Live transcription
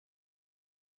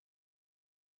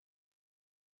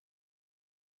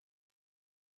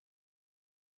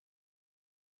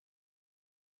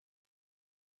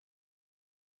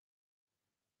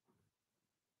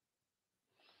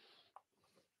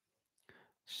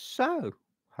So,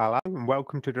 hello and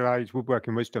welcome to today's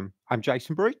Woodworking Wisdom. I'm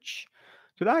Jason Breach.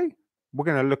 Today, we're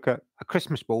going to look at a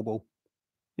Christmas bauble.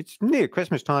 It's near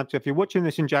Christmas time, so if you're watching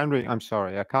this in January, I'm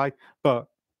sorry, okay? But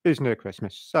it's near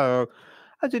Christmas. So,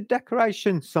 as a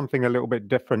decoration, something a little bit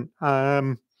different.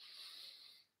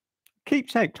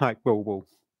 Keepsake type bauble.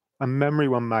 A memory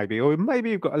one maybe, or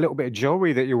maybe you've got a little bit of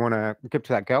jewelry that you want to give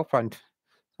to that girlfriend.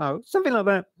 So, something like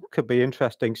that could be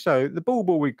interesting. So, the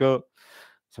bauble we've got,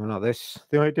 something like this.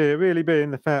 The idea really being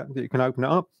the fact that you can open it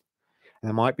up and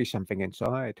there might be something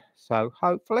inside. So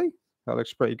hopefully that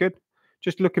looks pretty good.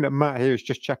 Just looking at Matt here is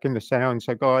just checking the sound.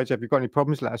 So guys, if you've got any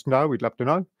problems, let us know. We'd love to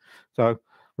know. So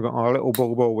we've got our little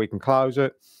bauble. We can close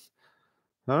it.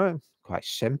 All right. Quite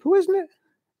simple, isn't it?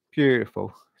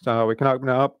 Beautiful. So we can open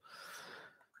it up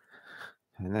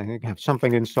and then you can have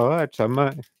something inside. So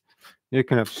Matt, you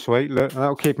can have sweet. Look,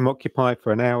 that'll keep them occupied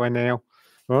for an hour now.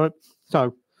 All right.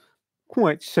 So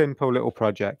quite simple little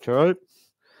project, all right?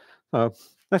 So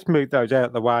let's move those out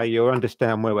of the way. You'll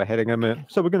understand where we're heading in a minute.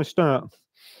 So we're going to start.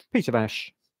 Piece of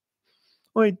ash.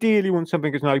 Ideally, you want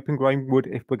something as an open grain wood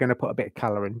if we're going to put a bit of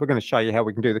colour in. We're going to show you how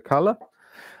we can do the colour.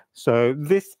 So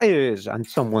this is, and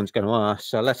someone's going to ask,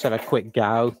 so let's have a quick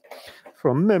go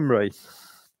from memory.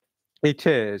 It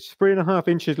is 3.5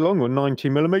 inches long or 90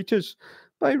 millimeters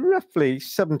by roughly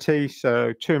 70,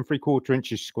 so 2 3/4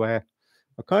 inches square.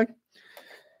 Okay.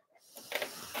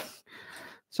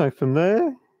 So from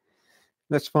there,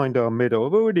 let's find our middle.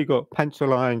 I've already got pencil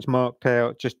lines marked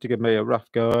out just to give me a rough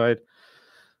guide.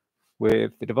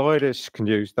 With the dividers, can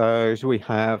use those. We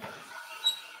have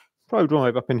Pro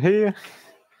Drive up in here.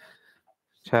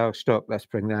 Tailstock, let's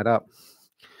bring that up.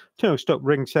 Tailstock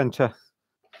ring center.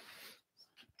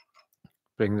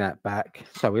 Bring that back.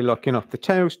 So we're locking off the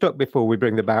tailstock before we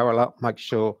bring the barrel up. Make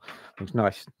sure it's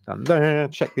nice done there.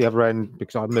 Check the other end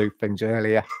because I moved things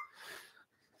earlier.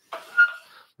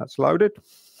 That's loaded.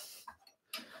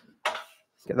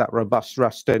 Get that robust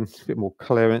rust in, a bit more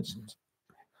clearance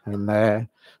in there.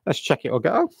 Let's check it will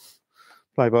go.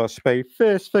 Play by speed.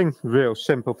 First thing, real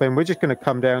simple thing. We're just going to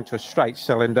come down to a straight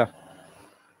cylinder.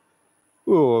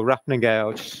 Oh, wrapping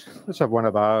gouge. Let's have one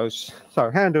of those. So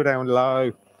handle down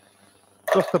low.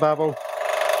 Just the bubble.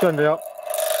 Turn it up.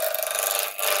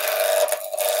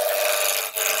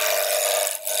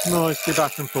 Nicely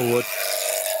back and forward.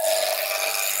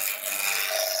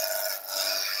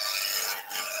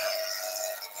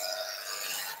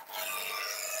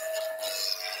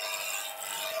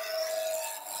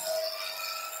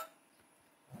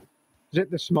 Zip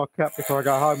the smoke up before I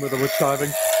go home with the wood shaving.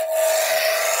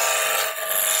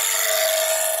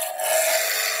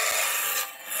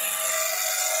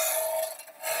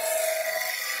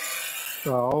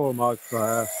 So almost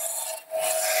there.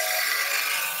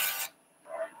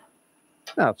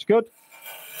 That's good.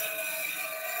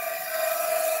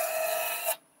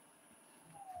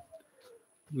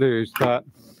 Lose that.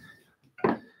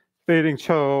 Feeding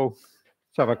tool.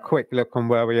 Let's have a quick look on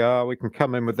where we are. We can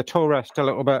come in with the tool rest a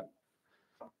little bit.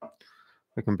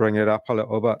 We can bring it up a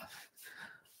little bit.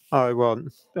 I want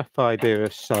a rough idea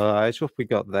of size. What we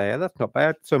got there? That's not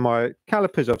bad. So my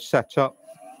calipers I've set up.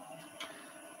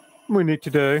 We need to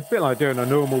do a bit like doing a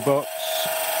normal box.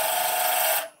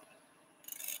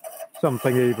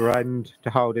 Something either end to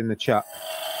hold in the chuck.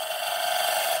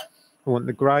 I want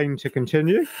the grain to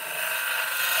continue.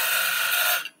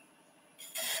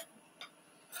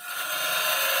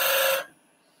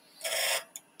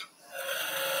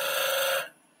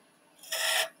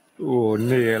 Oh,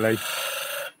 nearly.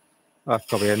 That's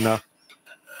probably enough.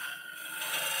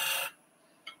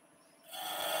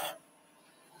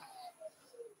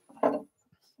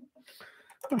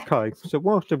 Okay, so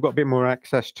whilst I've got a bit more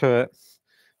access to it,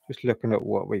 just looking at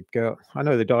what we've got. I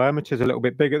know the diameter is a little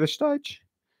bit big at this stage.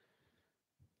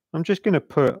 I'm just going to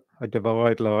put a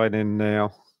divide line in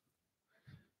now.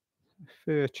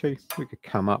 30. We could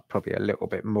come up probably a little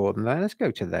bit more than that. Let's go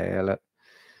to there. Look.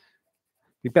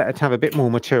 Be better to have a bit more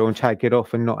material and take it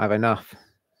off and not have enough.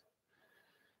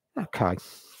 Okay.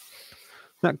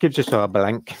 That gives us our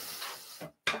blank.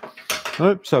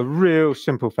 So real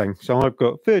simple thing. So I've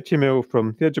got 30mm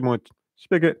from the edge of my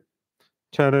spigot,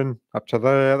 turning up to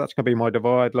there. That's going to be my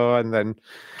divide line. Then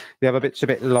the other bit's a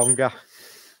bit longer.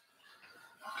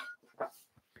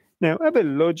 Now, a bit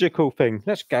logical thing.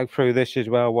 Let's go through this as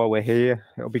well while we're here.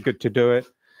 It'll be good to do it.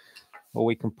 Or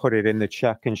we can put it in the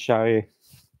chuck and show you.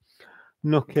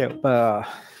 Knockout bar.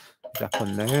 Up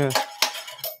on there.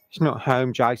 It's not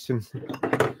home, Jason.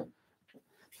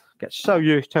 Get so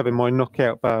used to having my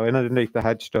knockout bar in underneath the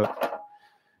headstock.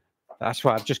 That's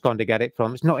where I've just gone to get it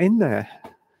from. It's not in there.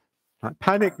 Like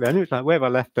panic then. It's like, where have I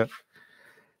left it?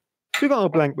 We've got our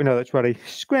blank, we know that's ready.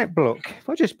 Scrap block. If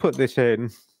I just put this in,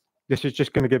 this is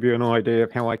just going to give you an idea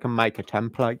of how I can make a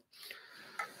template.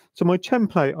 So my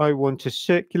template, I want a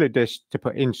circular disc to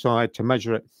put inside to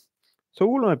measure it. So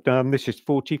all I've done, this is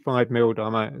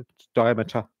 45mm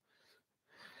diameter.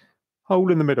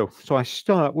 Hole in the middle. So I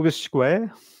start with a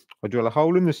square. I drill a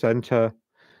hole in the center,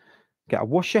 get a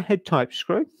washer head type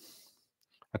screw,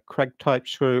 a Craig type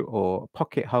screw or a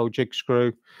pocket hole jig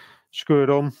screw, screw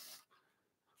it on.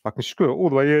 I can screw it all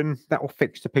the way in. That will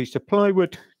fix the piece of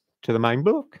plywood to the main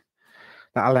block.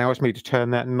 That allows me to turn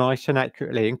that nice and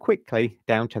accurately and quickly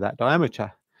down to that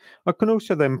diameter. I can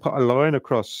also then put a line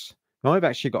across. Now I've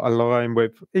actually got a line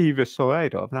with either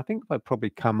side of, and I think if I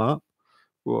probably come up,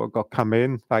 or I've got to come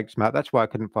in, thanks Matt, that's why I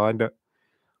couldn't find it.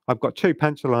 I've got 2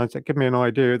 pencil lines that give me an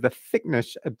idea of the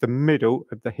thickness of the middle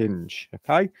of the hinge,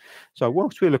 okay? So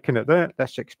whilst we're looking at that,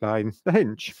 let's explain the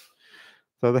hinge.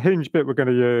 So the hinge bit, we're going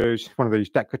to use one of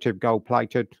these decorative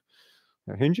gold-plated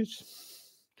hinges.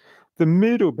 The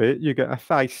middle bit, you get a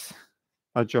face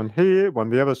edge on here, one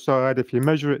the other side. If you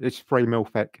measure it, it's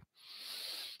 3mm thick.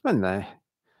 And there.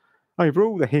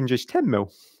 Overall, the hinge is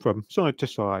 10mm from side to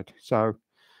side. So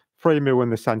 3mm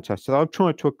in the centre. So I've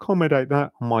tried to accommodate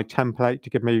that on my template to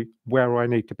give me where I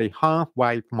need to be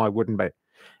halfway for my wooden bit.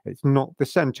 It's not the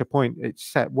centre point, it's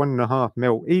set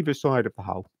 1.5mm either side of the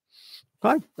hole.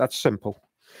 Okay, that's simple.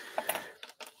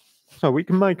 So we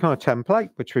can make our template,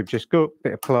 which we've just got, a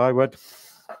bit of plywood.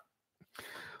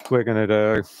 We're going to do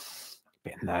a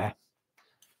bit in there.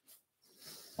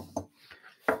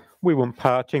 We want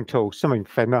parting tools, something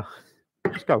thinner.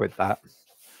 Let's go with that.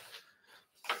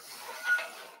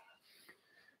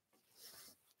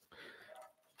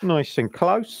 Nice and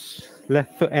close.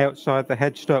 Left foot outside the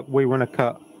headstock. We want to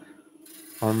cut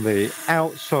on the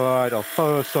outside or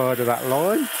far side of that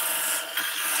line.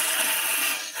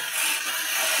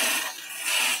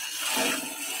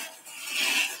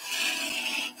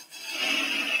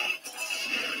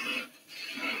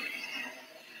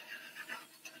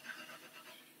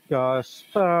 Go as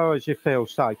far as you feel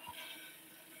safe.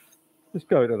 Just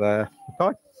go to there,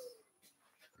 okay?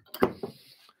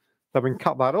 Then we can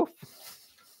cut that off.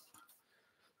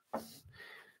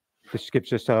 This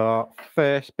gives us our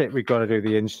first bit we've got to do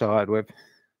the inside with.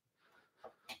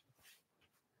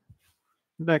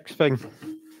 Next thing,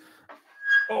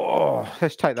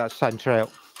 let's take that centre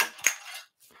out.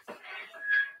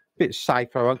 Bit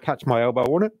safer, I won't catch my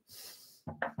elbow on it.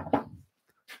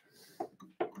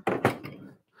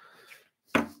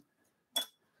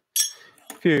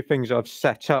 A few things I've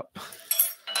set up,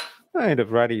 kind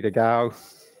of ready to go.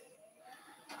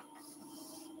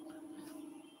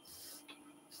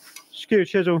 Skew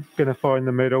chisel, gonna find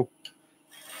the middle.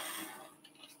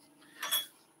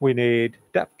 We need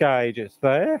depth gauges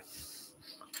there.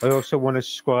 I also want to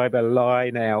scribe a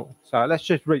line out. So let's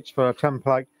just reach for a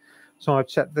template. So I've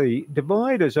set the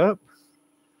dividers up.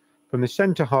 From the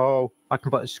centre hole, I can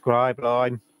put a scribe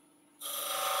line.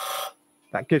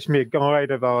 That gives me a guide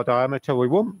of our diameter we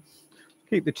want.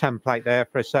 Keep the template there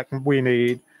for a second. We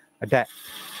need a depth.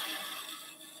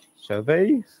 So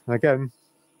V, again,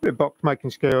 a bit of box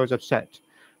making skills. I've set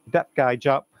the depth gauge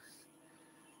up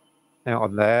out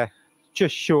on there,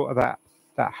 just short of that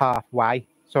halfway.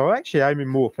 So I'm actually aiming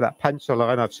more for that pencil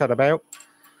line I've set about.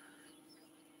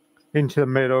 Into the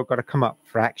middle, got to come up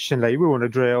fractionally. We want to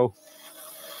drill,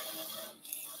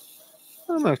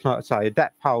 almost like I say, a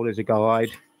depth hole as a guide.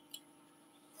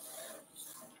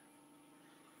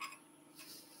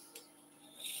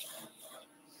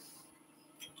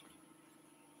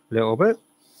 A little bit.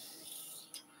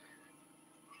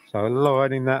 So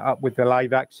lining that up with the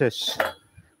lathe axis.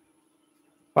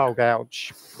 Bowl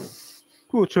gouge.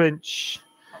 1/4 inch.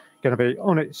 Going to be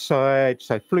on its side,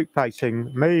 so flute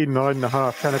facing me,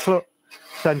 9.5, 10 o'clock,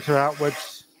 centre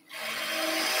outwards.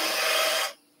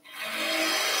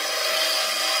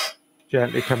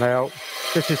 Gently come out.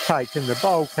 This is taking the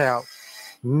bulk out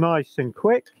nice and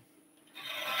quick.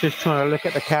 Just trying to look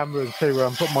at the camera and see where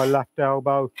I'm putting my left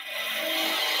elbow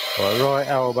or right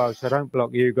elbow so I don't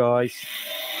block you guys.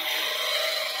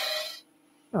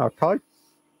 Okay,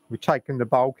 we've taken the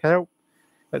bulk out.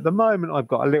 At the moment I've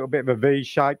got a little bit of a V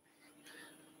shape.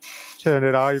 Turn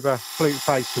it over, flute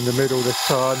face in the middle this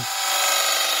time.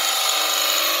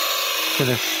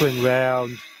 Gonna swing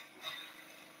round,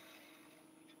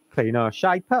 clean our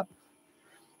shape up.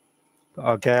 Got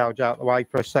our gouge out the way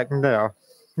for a second there.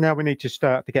 Now we need to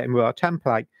start to get in with our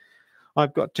template.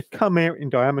 I've got to come out in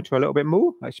diameter a little bit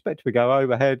more. I expect we go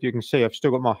overhead. You can see I've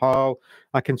still got my hole.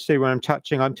 I can see where I'm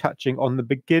touching. I'm touching on the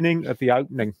beginning of the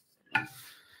opening.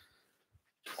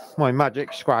 My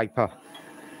magic scraper.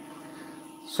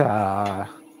 So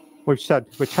We've said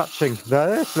we're touching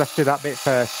there, so let's do that bit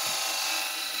first.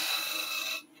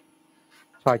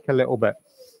 Take a little bit.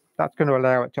 That's going to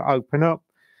allow it to open up,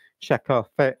 check our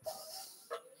fit.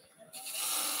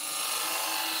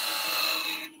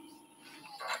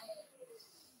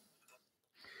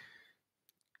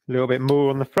 A little bit more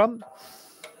on the front.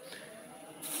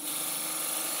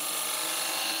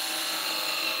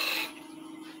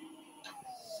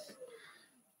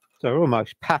 So we're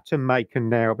almost pattern making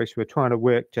now because we're trying to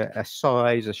work to a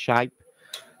size, a shape.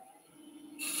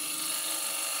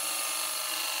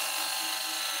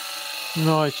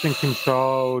 Nice and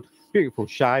controlled. Beautiful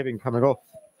shaving coming off.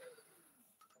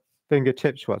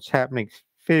 Fingertips, what's happening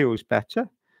feels better.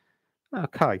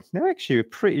 Okay, now actually we're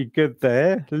pretty good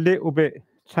there. A little bit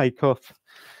take off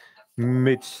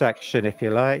midsection, if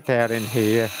you like, down in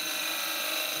here.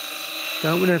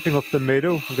 Don't want anything off the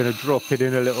middle. I'm going to drop it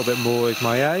in a little bit more is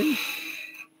my aim.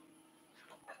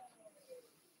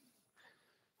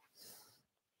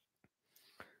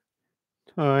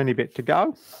 Tiny bit to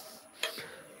go,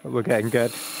 but we're getting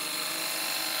good.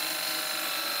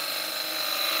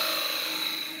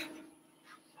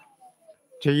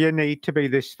 Do you need to be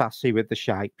this fussy with the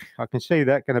shape? I can see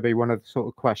that going to be one of the sort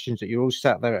of questions that you're all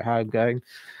sat there at home going,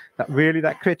 that really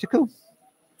that critical?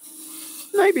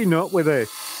 Maybe not with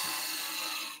this.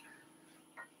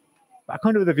 But I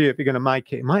kind of with the view, if you're going to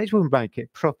make it, you might as well make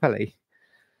it properly.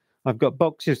 I've got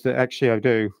boxes that actually I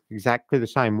do exactly the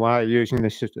same way, using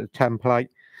this as a template,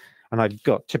 and I've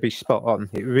got to be spot on.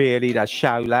 It really does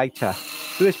show later.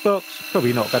 So this box,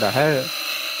 probably not going to hurt.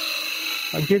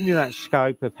 I'm giving you that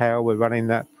scope of how we're running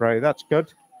that through. That's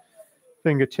good.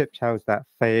 Fingertips, how's that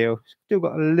feel? Still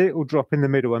got a little drop in the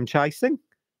middle I'm chasing.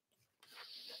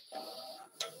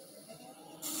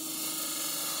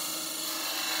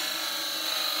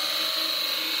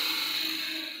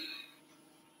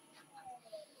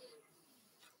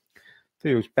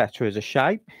 Feels better as a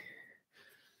shape.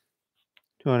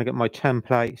 Trying to get my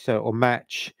template so it'll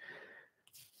match.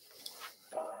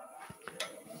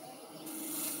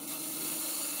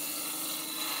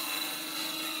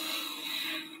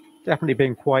 Definitely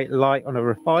been quite light on a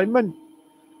refinement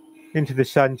into the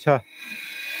center.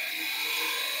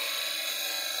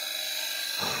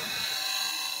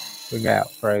 Bring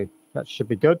out through. That should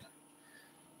be good.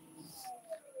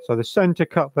 So the center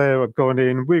cut there, I've gone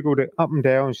in, wiggled it up and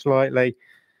down slightly.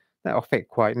 That'll fit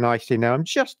quite nicely now. I'm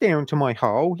just down to my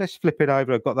hole. Let's flip it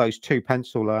over. I've got those two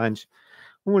pencil lines.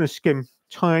 I want to skim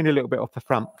tiny little bit off the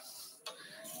front.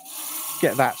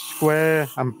 Get that square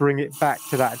and bring it back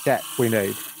to that depth we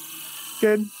need.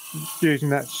 Good. Using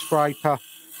that scraper.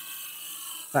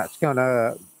 That's going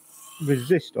to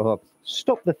resist or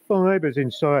stop the fibres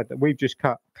inside that we've just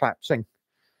cut collapsing.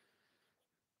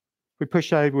 We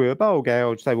push over with a bowl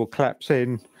gouge, they will collapse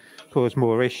in, cause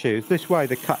more issues. This way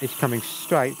the cut is coming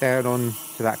straight down on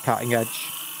to that cutting edge.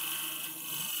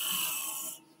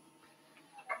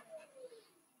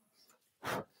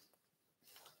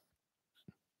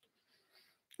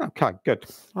 Okay, good.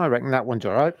 I reckon that one's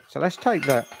all right. So let's take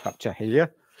that up to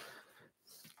here.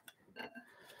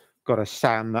 Got to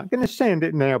sand that. I'm going to sand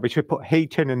it now because we put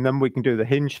heat in and then we can do the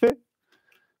hinge fit.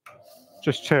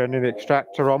 Just turning the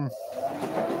extractor on.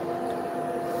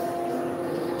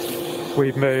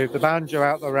 We've moved the banjo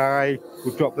out the way,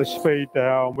 we've dropped the speed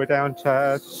down, we're down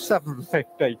to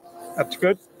 750. That's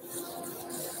good.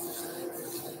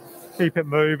 Keep it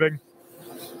moving.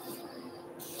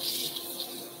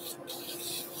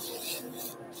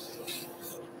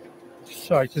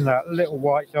 Chasing that little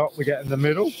white dot we get in the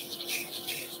middle.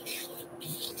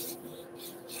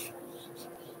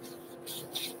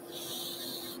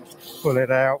 Pull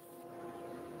it out.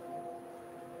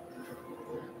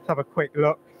 Let's have a quick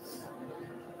look.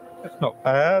 That's not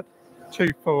bad.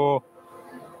 2-4.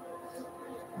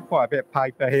 Quite a bit of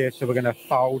paper here, so we're going to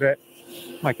fold it,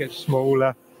 make it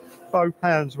smaller. Both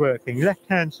hands working, left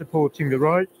hand supporting the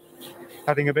right,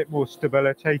 adding a bit more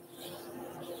stability.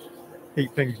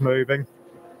 Keep things moving.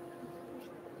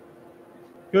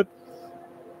 Good.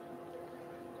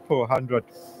 400.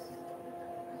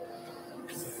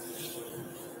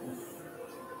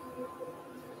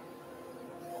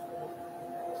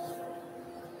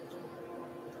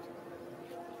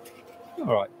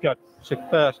 All right, good. So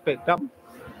first bit done.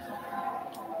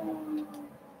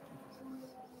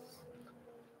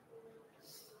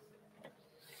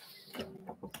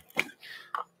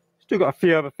 Still got a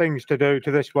few other things to do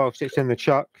to this whilst it's in the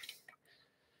chuck.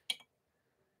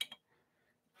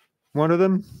 One of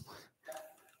them,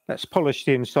 let's polish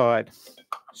the inside.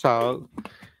 So,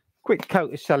 quick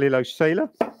coat of cellulose sealer.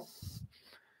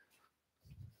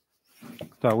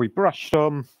 So we brushed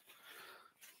on,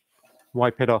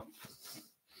 wipe it off.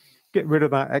 get rid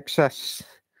of that excess.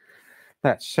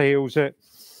 That seals it.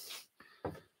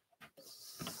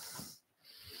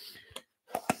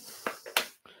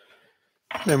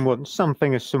 Then want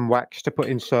something as some wax to put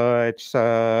inside.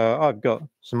 So I've got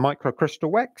some microcrystal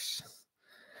wax.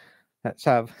 Let's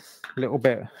have a little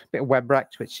bit of web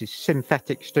wax, which is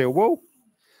synthetic steel wool.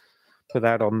 Put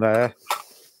that on there.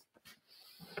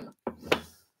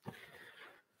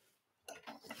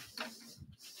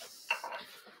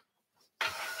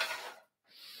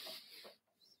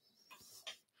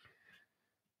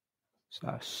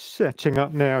 So setting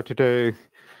up now to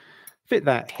fit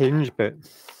that hinge bit.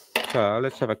 So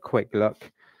let's have a quick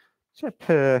look. Set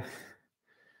per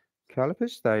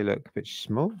calipers, they look a bit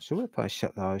small. So what have I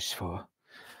set those for?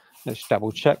 Let's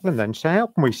double check them then. So how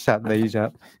can we set these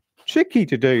up? Tricky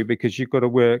to do because you've got to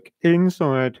work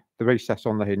inside the recess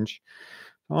on the hinge.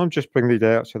 I'm just bringing these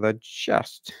out so they're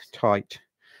just tight.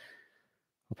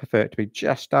 I prefer it to be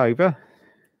just over.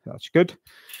 That's good.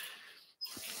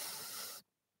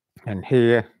 And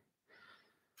here,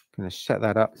 I'm going to set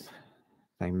that up.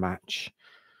 They match.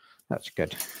 That's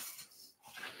good.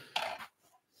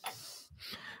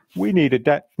 We need a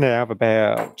depth now of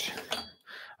about,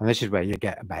 and this is where you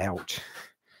get about.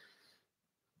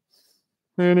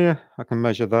 Here, I can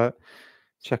measure that.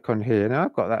 Check on here. Now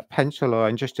I've got that pencil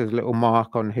line just as a little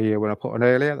mark on here when I put on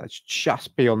earlier. That's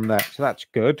just beyond that, so that's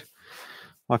good.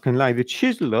 I can lay the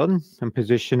chisel on and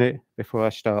position it before I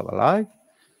start the lay.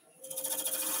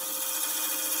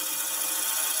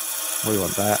 We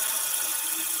want that.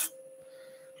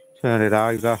 Turn it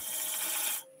over.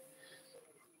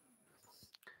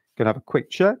 Gonna have a quick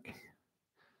check.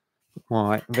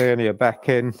 Right, vernier back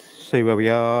in, see where we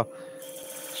are.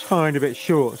 Tiny bit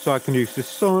short, so I can use the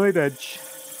side edge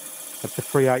of the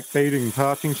 3/8 beading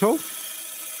parting tool.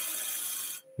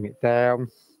 Bring it down.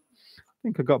 I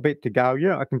think I've got a bit to go.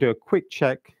 Yeah, I can do a quick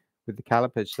check with the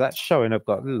calipers. So that's showing I've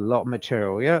got a lot of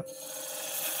material. Yeah.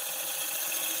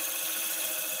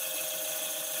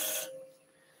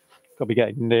 Got to be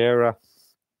getting nearer.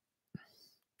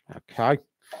 Okay.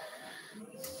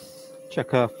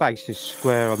 Check our face is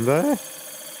square on there.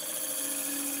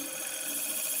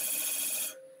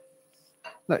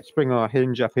 Let's bring our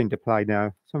hinge up into play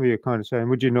now. Some of you are kind of saying,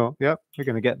 would you not? Yep, we're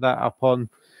going to get that up on.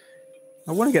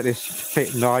 I want to get this to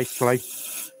fit nicely.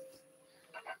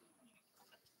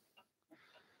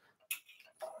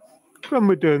 When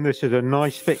we're doing this as a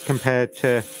nice fit compared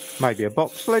to maybe a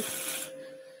box lid.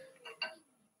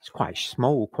 It's quite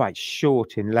small, quite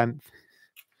short in length.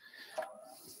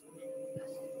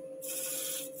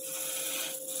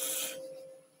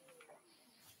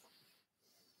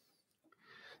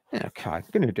 Okay, I'm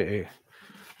going to do,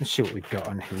 let's see what we've got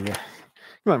on here.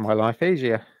 Make my life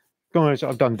easier. Guys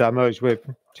I've done demos with,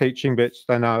 teaching bits,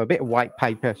 they know a bit of white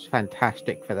paper is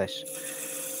fantastic for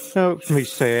this. Helps me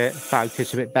see it,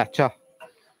 focus a bit better.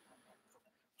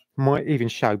 Might even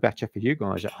show better for you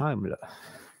guys at home. Look.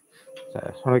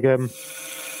 So, and again,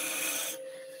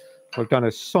 we've done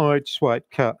a side swipe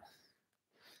cut.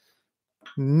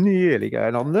 Nearly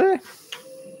going on there.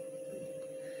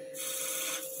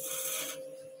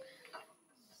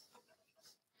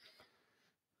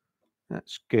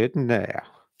 That's good. Now,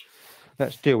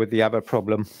 let's deal with the other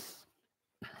problem.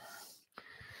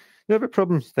 The other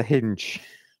problem is the hinge.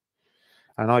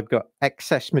 And I've got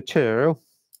excess material,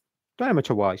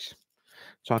 diameter-wise.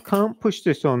 So I can't push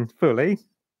this on fully,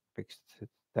 because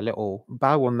the little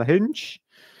bow on the hinge,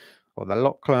 or the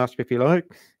lock clasp, if you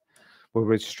like, will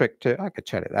restrict it. I could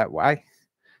turn it that way.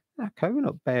 Okay, we're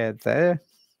not bad there.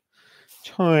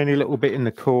 Tiny little bit in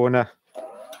the corner.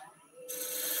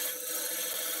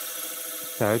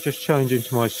 So just change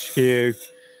into my skew,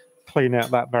 clean out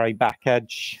that very back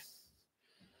edge.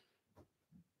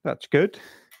 That's good.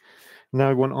 Now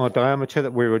we want our diameter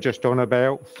that we were just on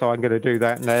about, so I'm going to do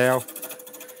that now.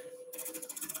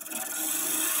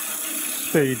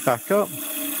 Speed back up.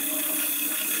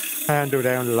 Handle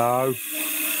down low.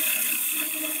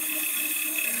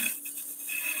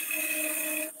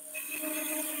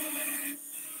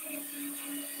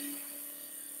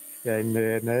 Getting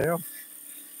there now.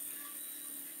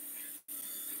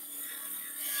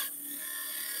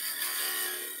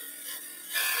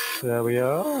 There we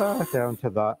are, down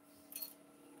to that.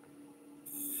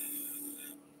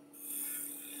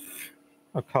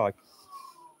 Okay.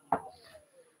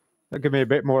 That'll give me a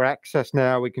bit more access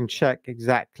now. We can check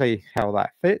exactly how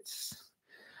that fits.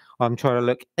 I'm trying to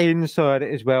look inside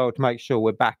it as well to make sure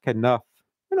we're back enough.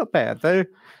 We're not bad though.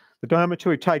 The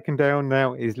diameter we've taken down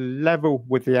now is level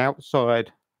with the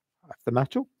outside of the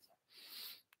metal.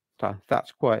 So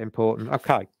that's quite important.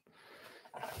 Okay.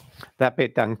 That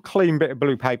bit done. Clean bit of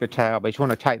blue paper towel, but you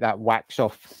want to take that wax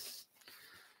off.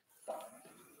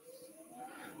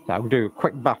 So I'll do a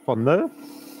quick buff on there.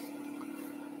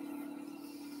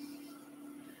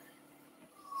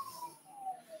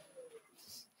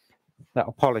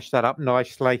 That'll polish that up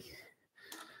nicely.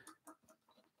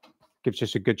 Gives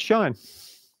us a good shine.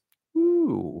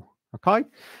 Ooh, okay.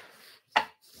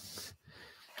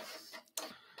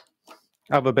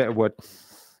 Have a bit of wood.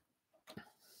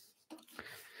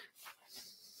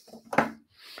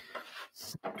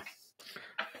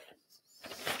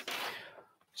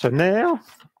 So now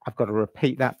I've got to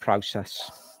repeat that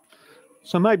process.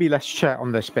 So maybe let's chat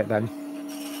on this bit then.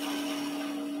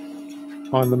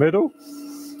 On the middle.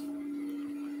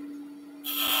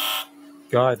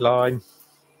 Guideline.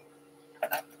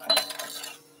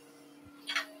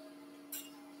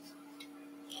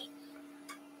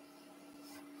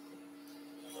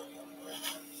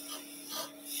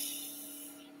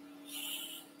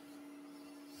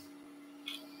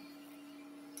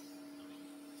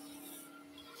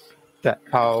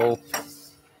 Depth hole.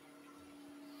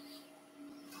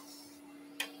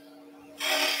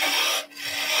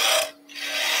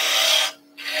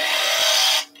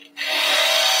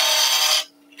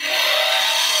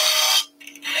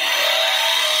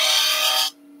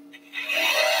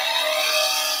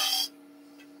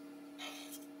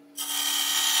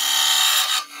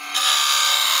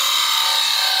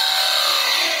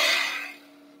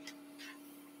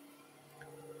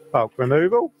 Bulk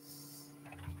removal.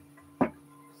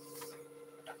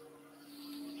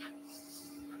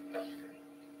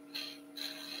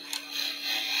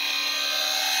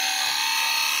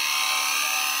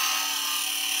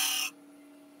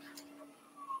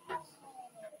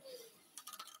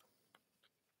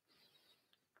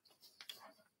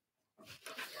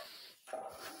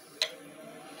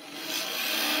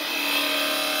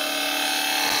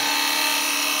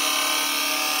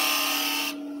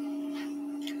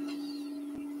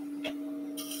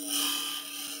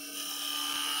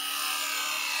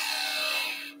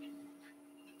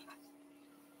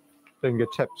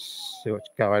 Fingertips, see what's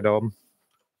going on.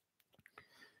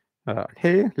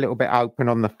 Here, a little bit open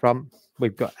on the front.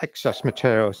 We've got excess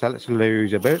material, so let's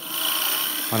lose a bit.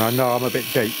 And I know I'm a bit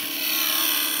deep.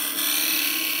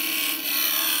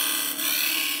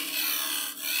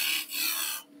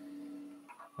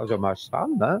 That was almost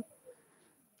fun, there.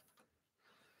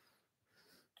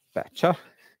 Better.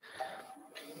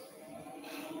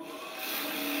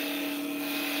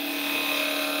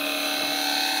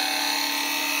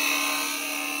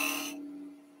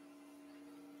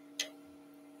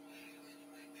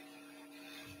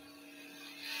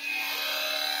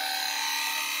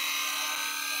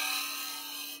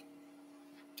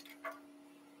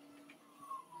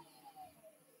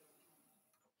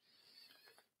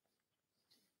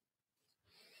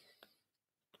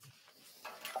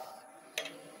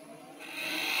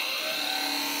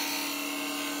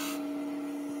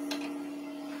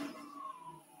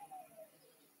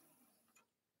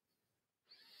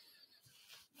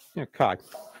 Okay,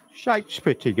 shape's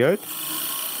pretty good.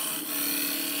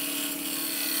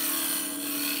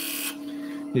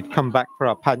 You'd come back for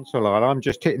our pencil line. I'm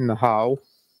just hitting the hole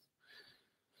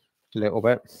a little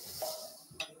bit.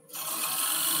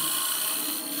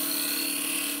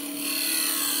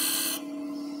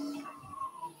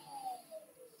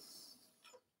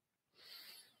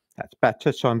 That's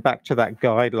better. So I'm back to that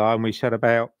guideline we said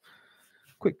about.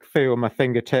 Quick feel on my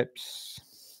fingertips.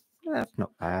 That's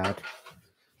not bad.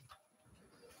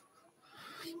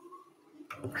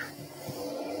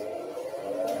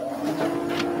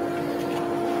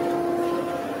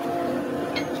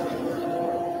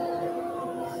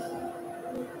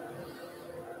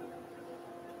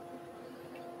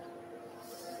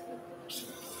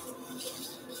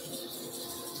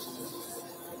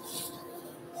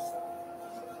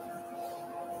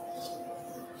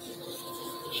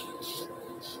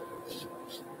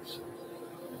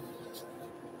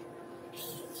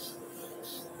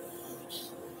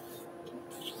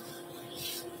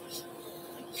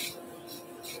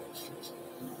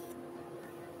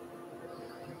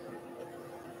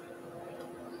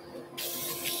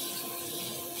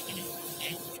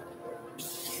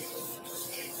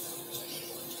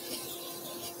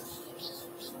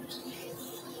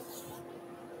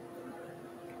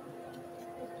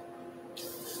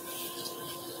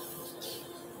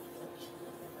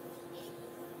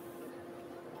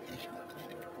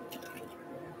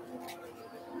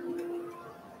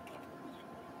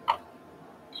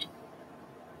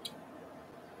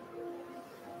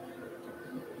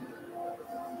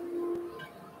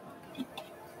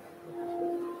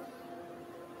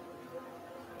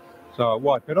 So I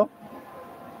wipe it off.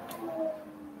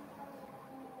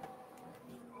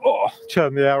 Oh,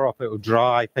 turn the air off, it will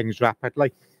dry things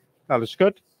rapidly. That looks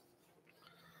good.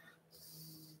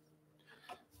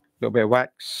 A little bit of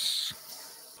wax.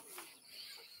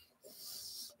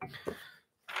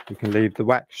 You can leave the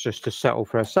wax just to settle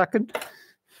for a second.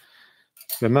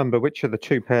 Remember which of the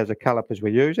two pairs of calipers we're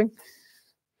using.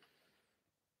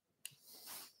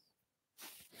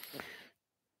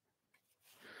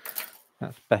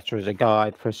 That's better as a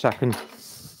guide for a second.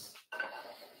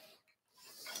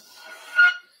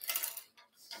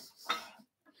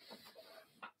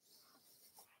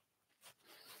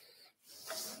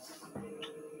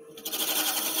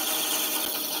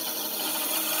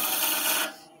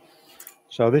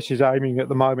 So this is aiming at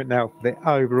the moment now for the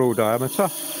overall diameter.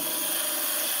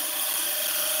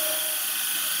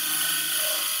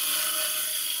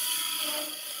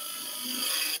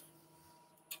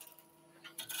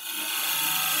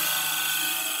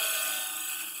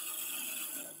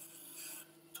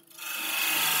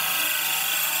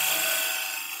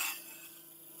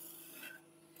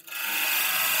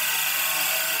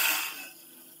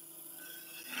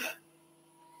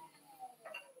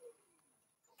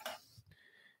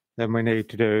 Then we need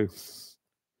to do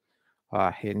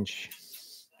our hinge.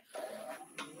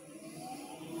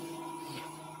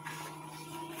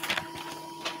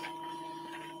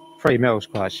 3 mils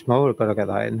quite small, I've got to get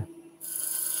that in.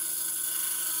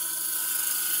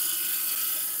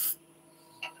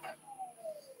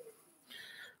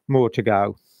 More to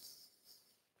go.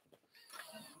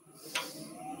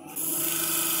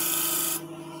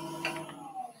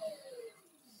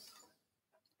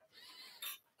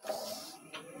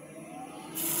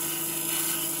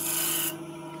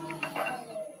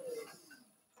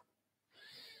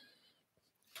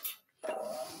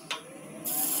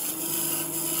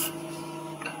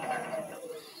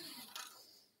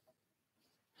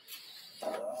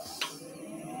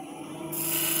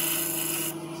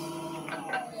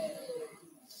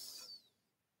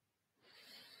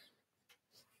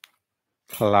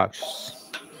 Close.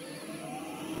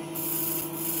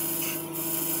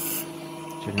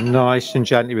 So nice and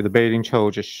gently with the beading tool,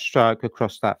 just stroke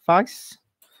across that face.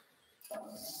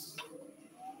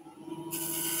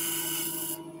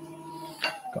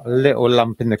 Got a little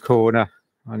lump in the corner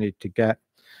I need to get.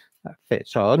 That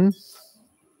fits on.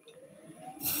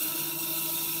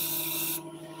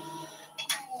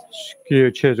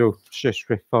 Skewer chisel, just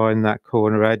refine that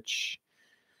corner edge.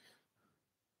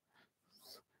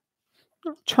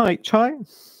 Not tight,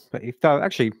 but if though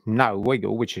actually no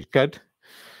wiggle, which is good.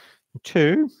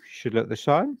 2 should look the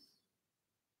same.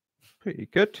 Pretty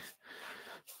good.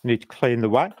 Need to clean the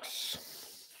wax.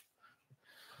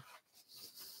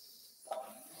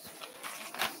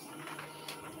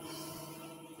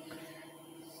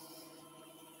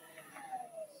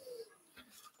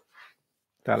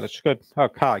 That looks good.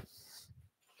 Okay.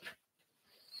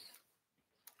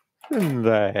 And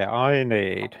there, I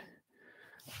need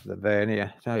the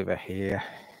vernier. It's over here.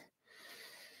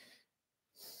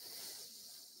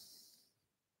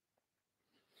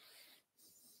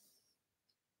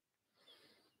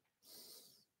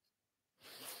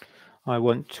 I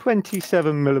want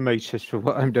 27 millimeters for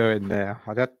what I'm doing there.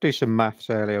 I'd have to do some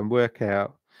maths earlier and work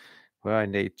out where I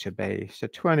need to be. So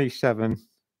 27 is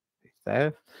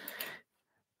there.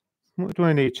 What do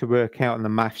I need to work out on the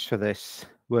maths for this?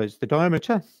 Was the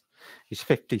diameter is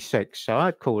 56, so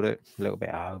I'd call it a little bit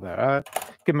over. Right?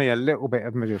 Give me a little bit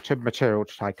of material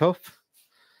to take off.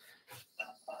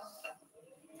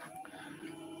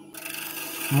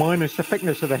 Minus the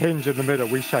thickness of the hinge in the middle,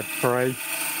 we said 3.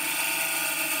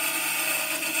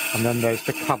 And then there's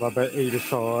the cover bit either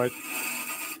side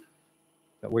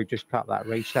that we've just cut that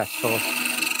recess for.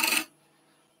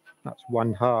 That's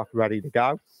 1/2 ready to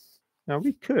go. Now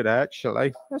we could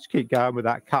actually, let's keep going with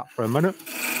that cut for a minute.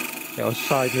 It'll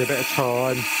save me a bit of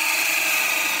time.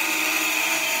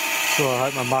 So I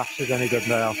hope my maths is any good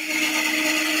now.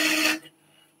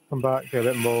 Come back, do a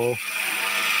bit more.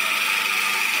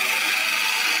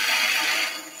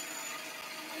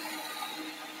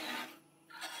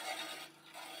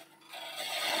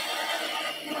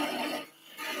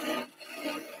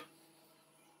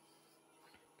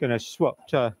 Gonna swap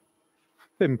to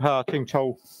thin parting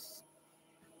tool.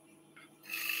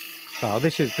 So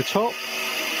this is the top.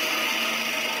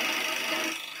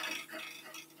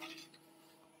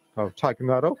 I've taken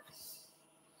that off.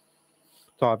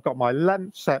 So I've got my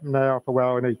length set now for where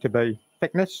I need to be.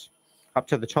 Thickness up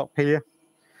to the top here.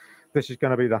 This is going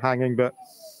to be the hanging bit.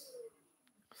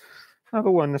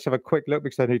 Another one, let's have a quick look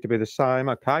because they need to be the same.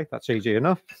 Okay, that's easy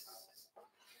enough.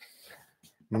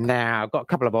 Now I've got a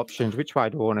couple of options. Which way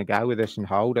do I want to go with this and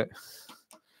hold it?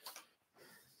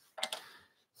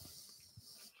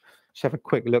 Let's have a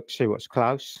quick look, see what's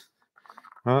close.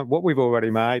 what we've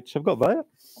already made. So I've got that.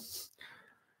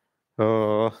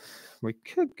 Oh, we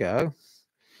could go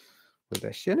with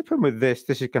this. The only problem with this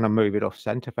is going to move it off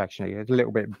centre, actually. It's a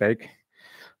little bit big.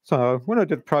 So when I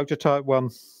did the prototype one,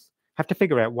 I have to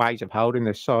figure out ways of holding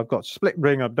this. So I've got split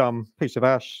ring, I've done piece of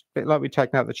ash, bit like we're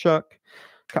taking out the chuck,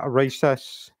 cut a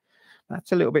recess.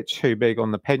 That's a little bit too big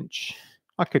on the pinch.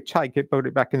 I could take it, put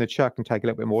it back in the chuck and take a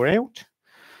little bit more out.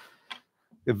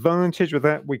 The advantage with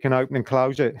that, we can open and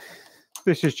close it.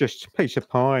 This is just a piece of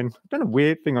pine. I've done a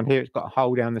weird thing on here. It's got a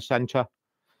hole down the center.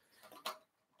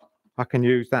 I can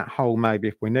use that hole maybe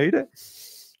if we need it.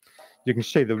 You can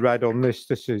see the red on this.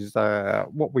 This is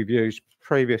what we've used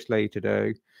previously to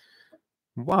do.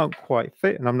 Won't quite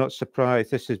fit, and I'm not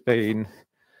surprised. This has been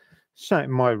sat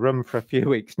in my room for a few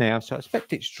weeks now, so I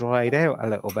expect it's dried out a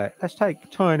little bit. Let's take a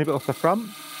tiny bit off the front.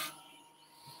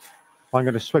 I'm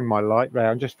going to swing my light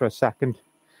round just for a second.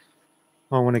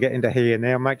 I want to get into here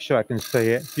now, make sure I can see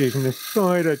it using the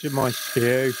side edge of my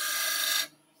skew.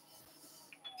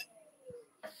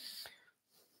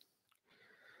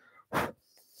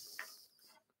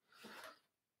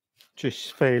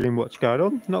 Just feeling what's going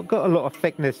on. Not got a lot of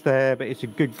thickness there, but it's a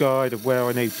good guide of where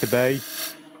I need to be.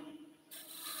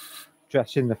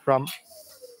 Just in the front.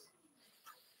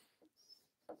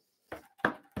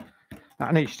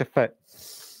 That needs to fit.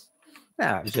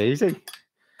 That was easy.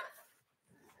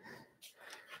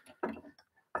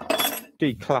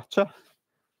 Declutter.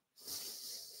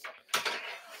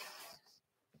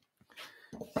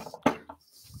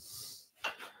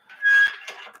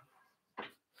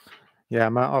 Yeah,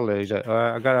 mate, I'll lose it.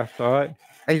 I gotta. All right.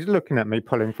 He's looking at me,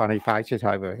 pulling funny faces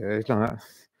over here. He's like,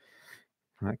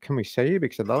 can we see you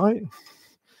because of the light?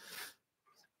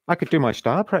 I could do my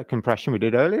star prep compression we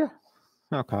did earlier.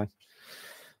 Okay.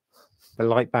 The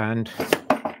light band.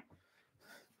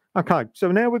 Okay,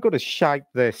 so now we've got to shape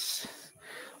this.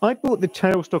 I brought the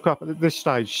tailstock up at this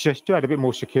stage just to add a bit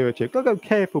more security. I've got to go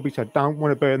careful because I don't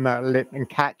want to burn that lip and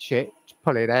catch it to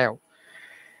pull it out.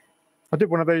 I did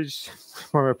one of these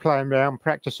when we were playing around,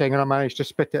 practicing, and I managed to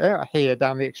spit it out here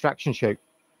down the extraction chute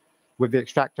with the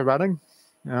extractor running.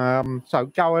 So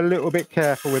go a little bit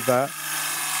careful with that.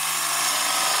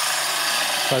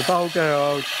 So bowl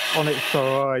gouge on its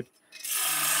side.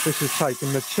 This is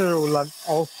taking material length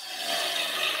off.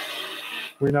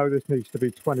 We know this needs to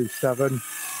be 27.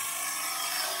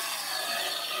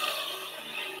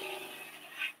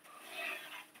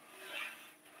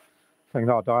 Bring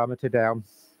our diameter down.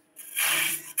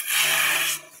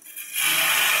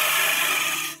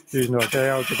 Using our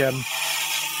gouge again.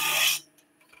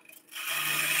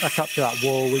 Back up to that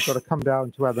wall, we've got to come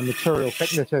down to where the material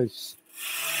thickness is.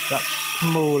 That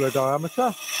smaller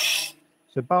diameter.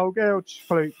 So bowl gouge,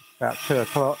 flute, about 2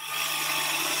 o'clock.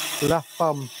 Left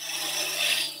thumb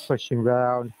pushing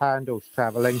round, handles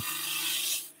travelling.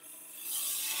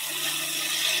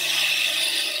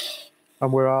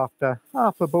 And we're after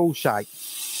half a ball shape.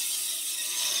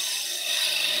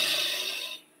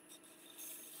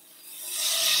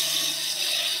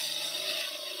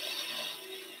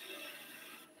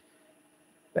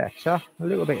 Better, a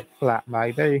little bit flat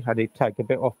maybe. I need to take a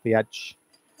bit off the edge.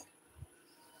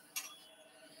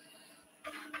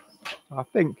 I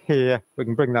think here we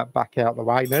can bring that back out the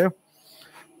way now.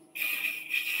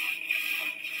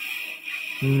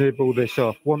 Nibble this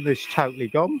off. Want this totally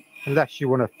gone, unless you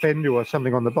want a fin or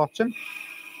something on the bottom.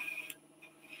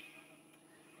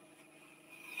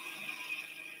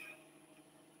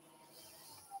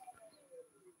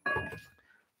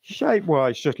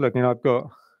 Shape-wise, just looking, I've got a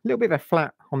little bit of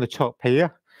flat on the top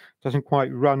here. Doesn't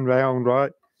quite run round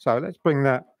right. So let's bring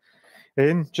that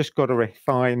in. Just got to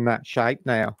refine that shape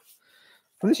now.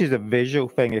 And this is a visual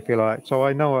thing, if you like. So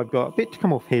I know I've got a bit to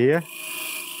come off here.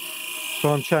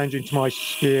 So I'm changing to my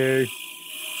skew.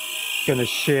 Going to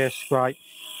shear scrape.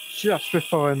 Just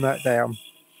refine that down.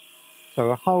 So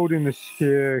we're holding the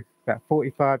skew, about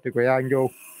 45-degree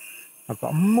angle. I've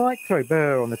got a micro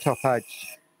burr on the top edge.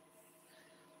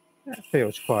 That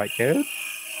feels quite good.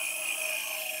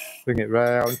 Bring it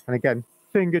round, and again,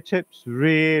 fingertips,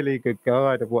 really good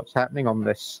guide of what's happening on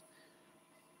this.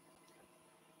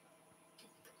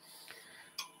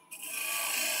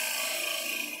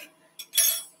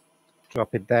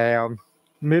 Drop it down,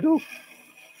 middle.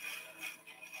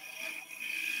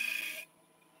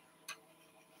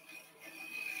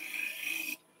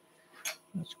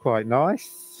 That's quite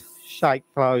nice. Shape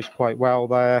flows quite well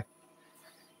there.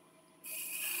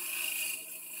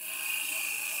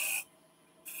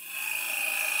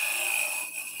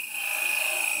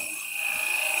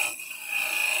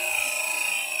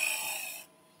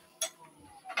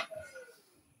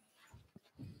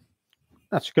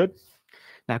 That's good.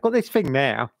 Now I've got this thing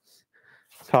now.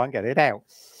 Can't get it out.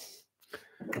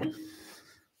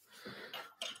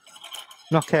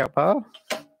 Knockout bar.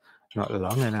 Not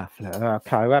long enough.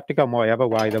 Okay, we have to go my other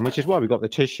way then, which is why we got the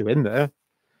tissue in there.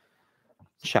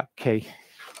 Chuck key.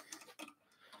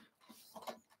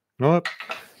 Nope.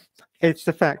 It's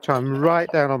the fact I'm right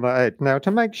down on the edge. Now,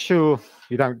 to make sure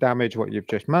you don't damage what you've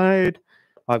just made,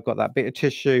 I've got that bit of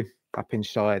tissue up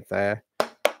inside there.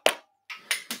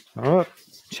 All right,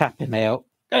 tap him out.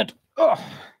 Good. Oh.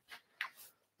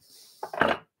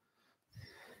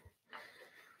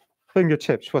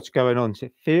 Fingertips, what's going on? Does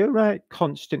it feel right?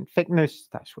 Constant thickness,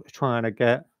 that's what we're trying to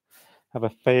get. Have a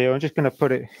feel. I'm just going to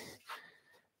put it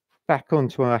back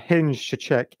onto our hinge to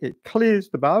check it clears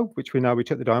the bow, which we know we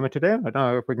took the diameter down. I don't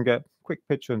know if we can get a quick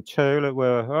picture on two. Look,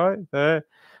 we're right there.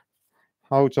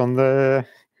 Holds on there.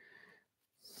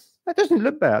 That doesn't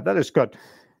look bad. That looks good.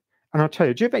 And I'll tell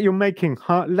you, do you bet you're making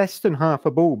less than half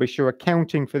a bulb if you're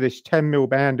accounting for this 10mm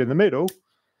band in the middle?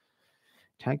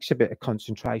 Takes a bit of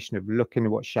concentration of looking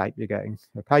at what shape you're getting.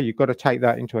 Okay, you've got to take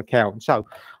that into account. So,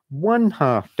 one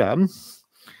half done.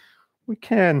 We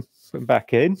can put them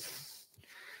back in.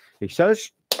 He says,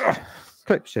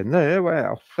 clips in there.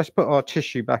 Well, let's put our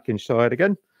tissue back inside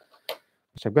again.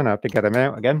 So I'm going to have to get them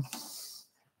out again.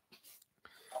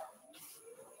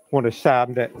 Want to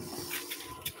sand it.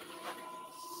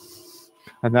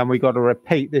 And then we got to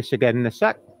repeat this again in a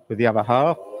sec with the other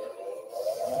half.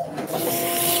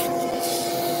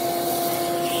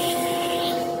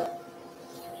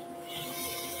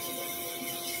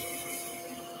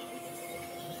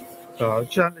 So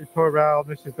gently pull around.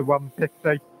 This is the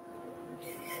 150.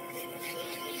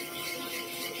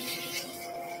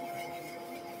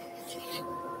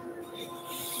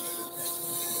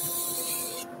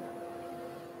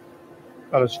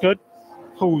 That is good.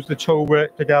 Pulls the tool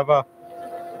work together.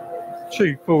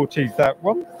 240s that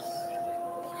one.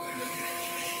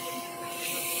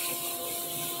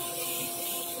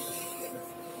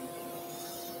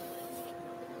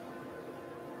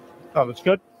 That looks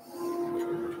good.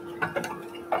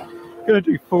 Going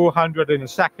to do 400 in a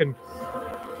second.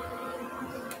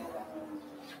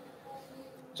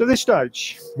 So this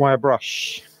stage, wire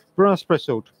brush, brass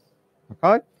bristled,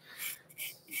 okay?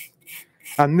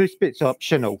 And this bit's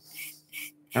optional.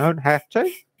 You don't have to.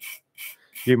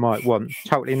 You might want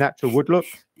totally natural wood look.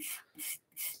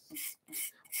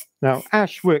 Now,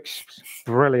 ash works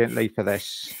brilliantly for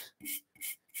this.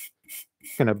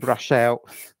 Going to brush out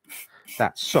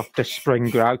that softer spring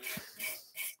growth,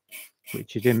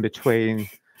 which is in between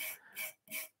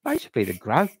basically the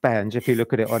growth bands. If you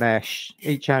look at it on ash,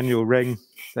 each annual ring,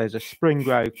 there's a spring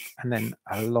growth and then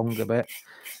a longer bit.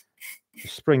 The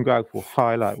spring growth will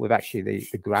highlight with actually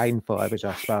the grain fibres,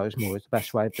 I suppose, more is the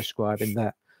best way of describing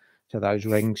that to those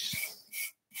rings.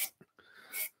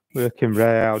 Working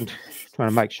round, trying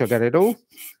to make sure I get it all.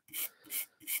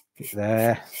 Get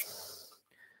there.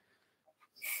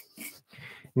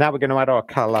 Now we're going to add our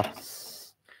colour.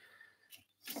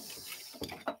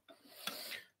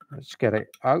 Let's get it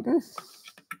open.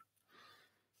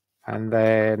 And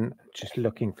then just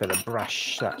looking for the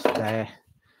brush that's there.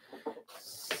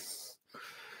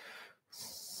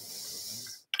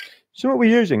 So what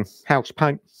we're using, house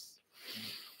paint.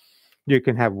 You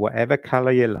can have whatever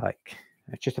colour you like.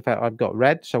 It's just the fact I've got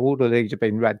red, so all of these have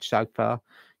been red so far.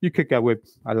 You could go with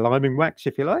a liming wax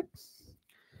if you like.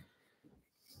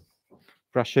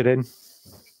 Brush it in.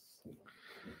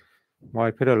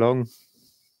 Wipe it along.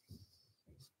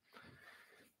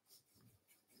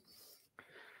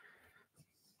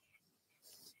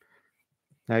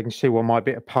 Now you can see why my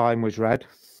bit of pine was red.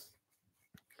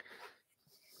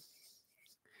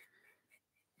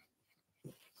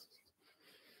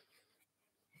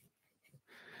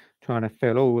 Trying to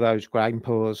fill all those grain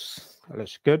pores. That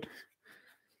looks good.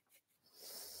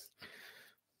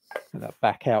 Get that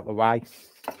back out the way.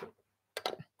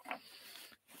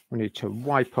 We need to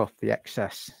wipe off the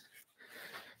excess.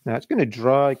 Now it's going to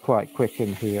dry quite quick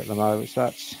in here at the moment, so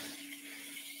that's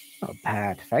not a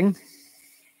bad thing.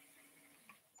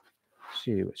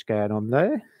 See what's going on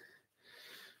there.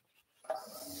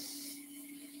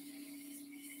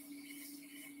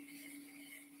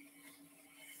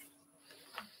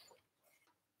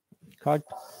 Okay.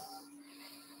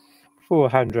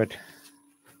 400.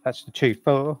 That's the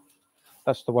 2.4.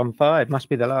 That's the 1.5. Must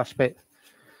be the last bit.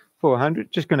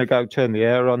 400. Just going to go turn the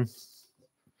air on.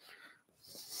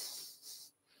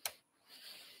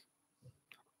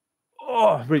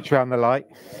 Oh, reach around the light.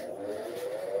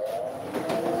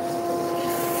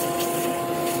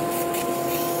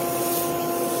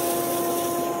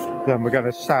 Then we're going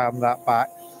to sand that back.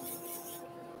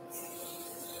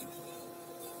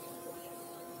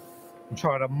 I'm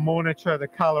trying to monitor the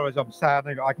colour as I'm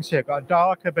sanding. I can see I've got a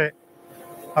darker bit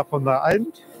up on that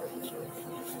end.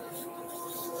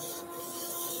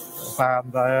 Little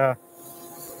band there.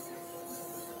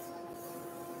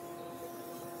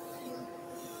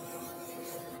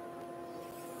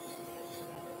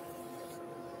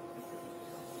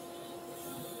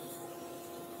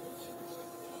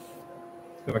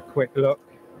 Have a quick look.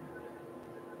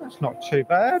 That's not too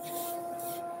bad.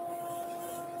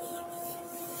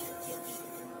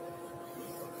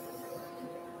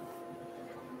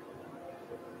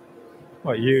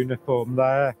 Quite uniform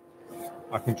there.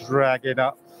 I can drag it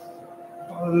up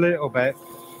a little bit,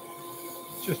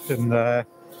 just in there.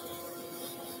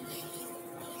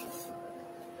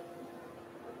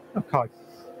 Okay.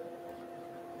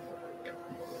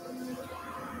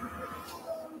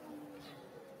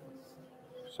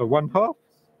 So one half.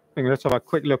 I think let's have a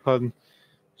quick look on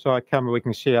side camera. We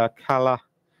can see our colour.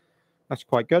 That's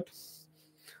quite good.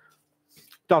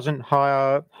 Doesn't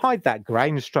hide that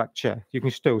grain structure. You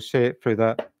can still see it through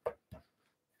that.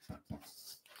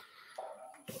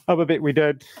 Other bit we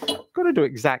did, got to do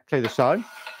exactly the same.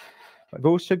 I've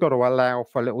also got to allow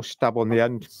for a little stub on the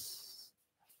end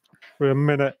for a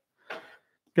minute.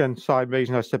 Again, same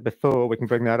reason I said before, we can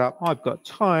bring that up. I've got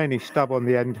tiny stub on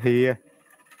the end here.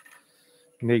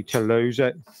 Need to lose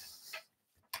it.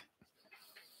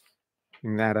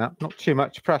 Bring that up. Not too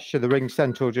much pressure. The ring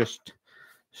centre will just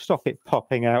stop it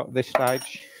popping out at this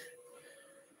stage.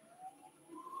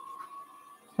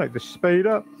 Take the speed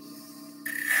up.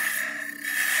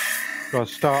 Got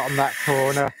to start on that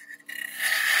corner.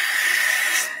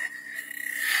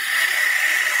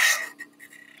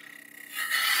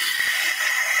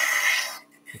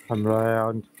 Come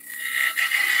round.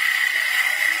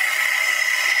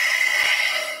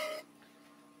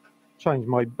 Change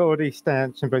my body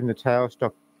stance and bring the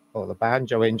tailstock or the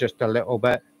banjo in just a little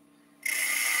bit.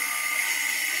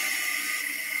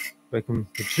 We can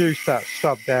reduce that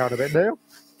stub down a bit now.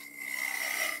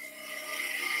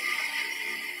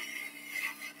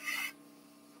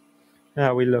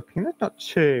 How are we looking? That's not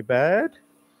too bad.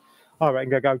 I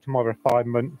reckon I'll go to my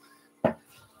refinement.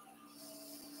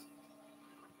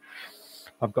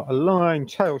 I've got a line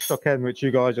tailstock end, which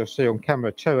you guys will see on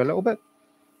camera too a little bit.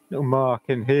 Little mark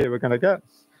in here we're going to get.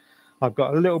 I've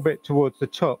got a little bit towards the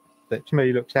top that to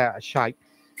me looks out of shape.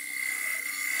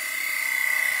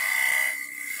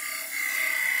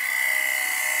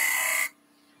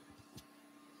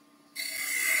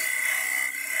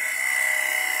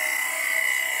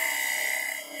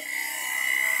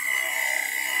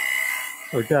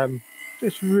 So again,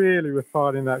 just really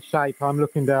refining that shape. I'm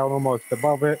looking down almost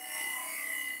above it.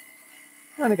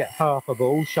 I'm going to get half a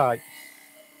ball shape.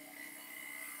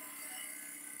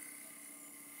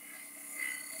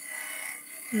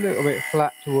 A little bit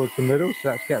flat towards the middle,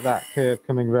 so let's get that curve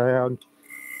coming round.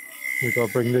 We've got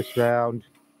to bring this round.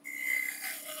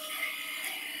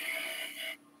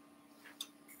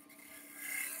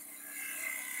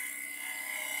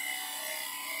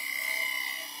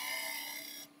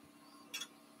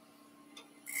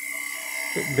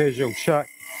 Quick visual check.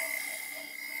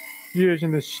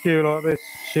 Using the skew like this,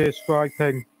 shear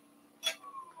scraping.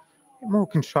 More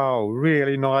control,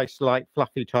 really nice, light,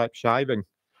 fluffy type shaving.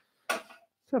 Let's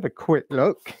have a quick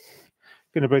look.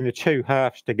 Going to bring the two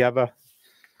halves together.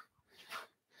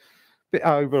 Bit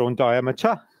over on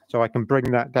diameter, so I can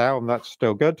bring that down. That's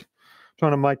still good.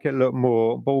 Trying to make it look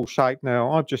more ball shaped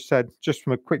now. I've just said, just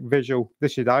from a quick visual,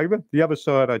 this is over. The other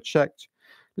side I checked,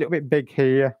 a little bit big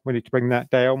here. We need to bring that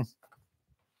down.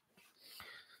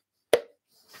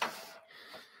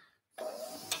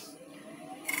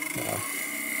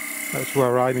 That's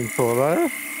what we're aiming for there.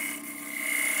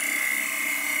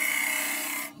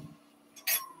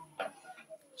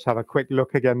 Let's have a quick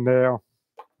look again now.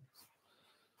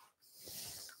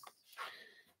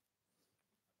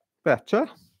 Better.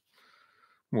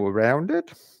 More rounded.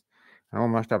 I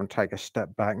almost haven't taken a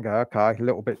step back and go, okay, a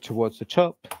little bit towards the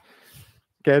top.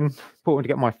 Again, important to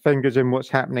get my fingers in what's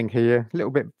happening here. A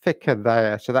little bit thicker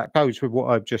there. So that goes with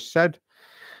what I've just said.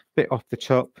 Bit off the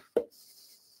top.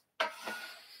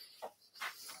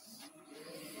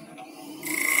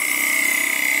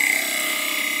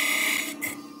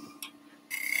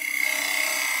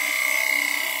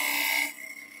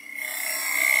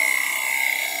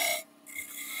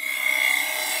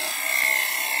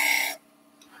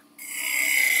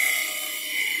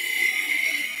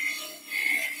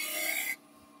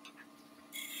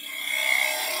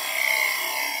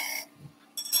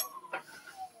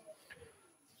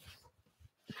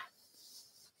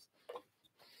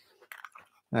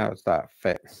 How's that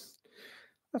fit?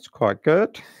 That's quite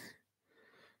good.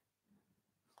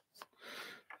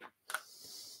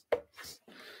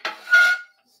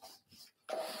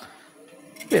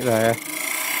 Bit there.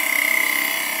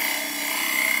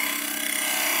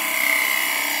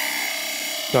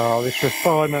 So this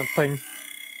refinement thing,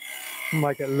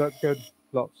 make it look good.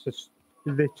 Lots of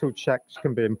little checks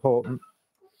can be important.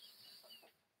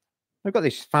 I've got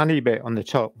this fanny bit on the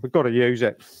top. We've got to use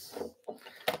it.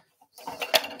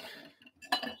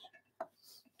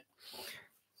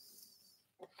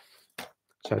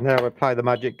 So now we'll play the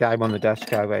magic game on the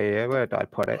desk over here. Where did I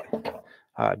put it?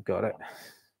 I've got it.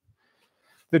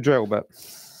 The drill bit.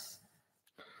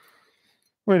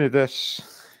 We'll do this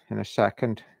in a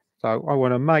second. So I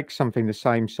want to make something the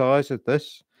same size as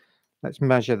this. Let's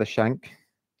measure the shank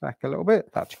back a little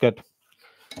bit. That's good.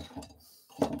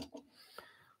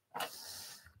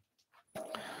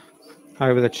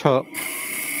 Over the top.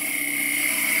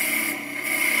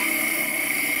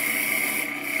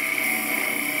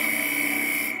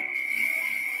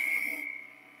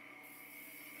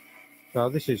 So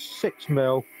this is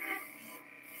 6mm.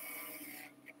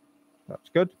 That's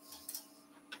good.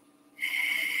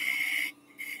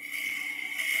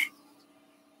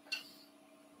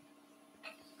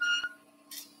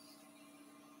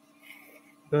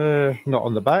 Not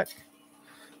on the back,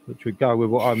 which would go with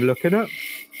what I'm looking at.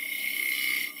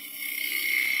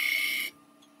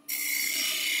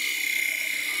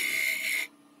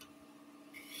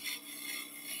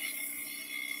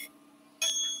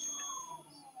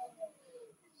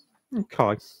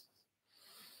 Okay,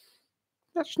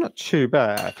 that's not too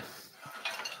bad.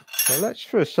 So let's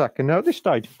for a second. Now at this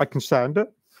stage I can sand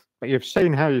it, but you've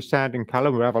seen how you sand in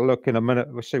colour. We'll have a look in a minute.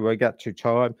 We'll see where we get to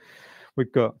time.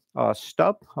 We've got our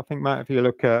stub. I think, Matt, if you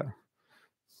look at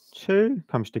two,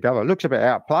 comes together. It looks a bit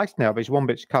out of place now, because one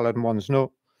bit's coloured and one's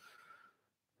not.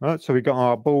 Right, so we've got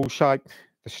our ball shape,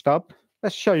 the stub.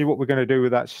 Let's show you what we're going to do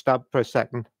with that stub for a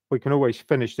second. We can always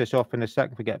finish this off in a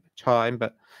second if we get time,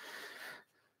 but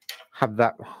have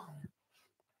that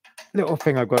little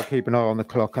thing. I've got to keep an eye on the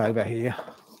clock over here.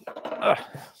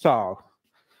 So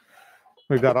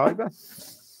move that over.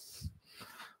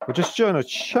 We're just going to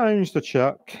change the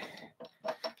chuck.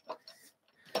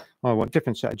 I want a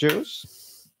different set of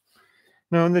jewels.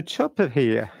 Now on the top of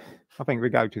here, I think we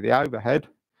go to the overhead.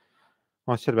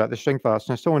 I said about the string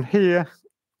fastener. So on here,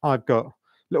 I've got a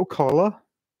little collar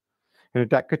in a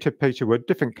decorative piece of wood,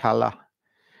 different colour,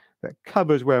 that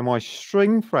covers where my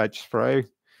string threads through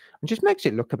and just makes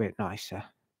it look a bit nicer.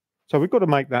 So we've got to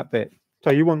make that bit. So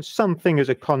you want something as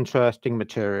a contrasting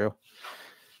material.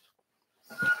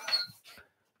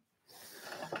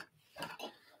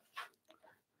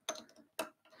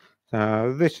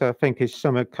 So this, I think, is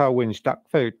some of Colwyn's duck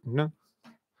food. No?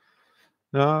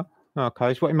 No?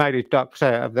 Okay, so what he made his ducks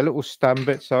out of, the little stem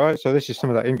bits, all right? So this is some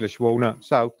of that English walnut.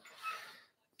 So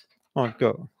I've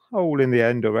got a hole in the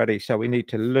end already, so we need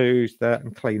to lose that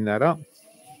and clean that up.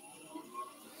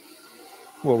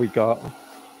 What we got,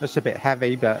 that's a bit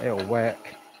heavy, but it'll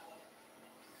work.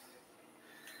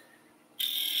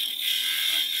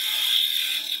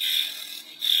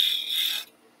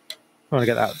 Want to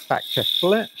get that back to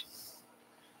split.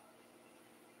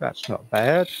 That's not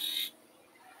bad.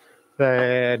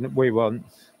 Then we want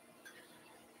a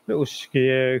little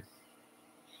skew.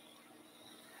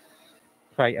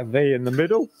 Create a V in the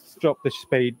middle. Drop the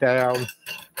speed down.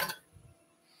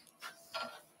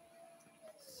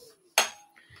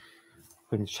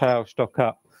 And tail stock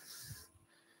up.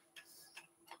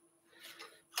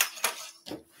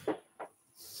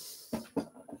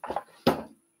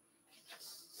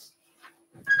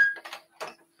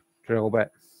 Drill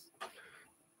bit.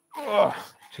 Oh,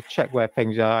 to check where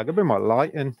things are. I'll bring my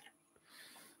light in.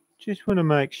 Just want to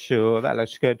make sure that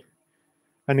looks good.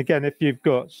 And again, if you've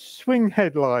got swing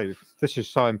head live, this is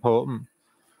so important.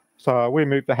 So we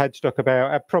moved the headstock about.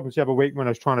 I had problems the other week when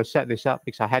I was trying to set this up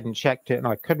because I hadn't checked it and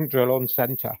I couldn't drill on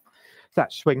center.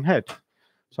 That swing head.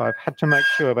 So I've had to make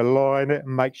sure I align it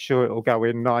and make sure it'll go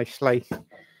in nicely.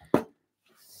 If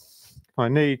I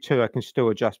need to, I can still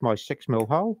adjust my 6mm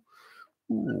hole.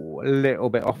 Ooh, a little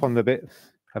bit off on the bit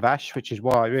of ash, which is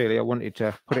why really I wanted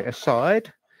to put it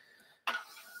aside.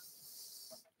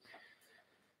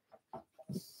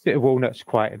 Bit of walnut's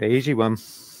quite an easy one.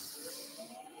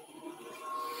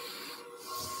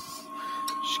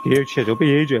 Skew chisel will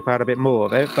be easier if I had a bit more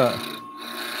of it, but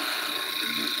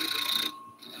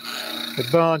the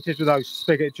advantage with those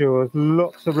spigot jaws,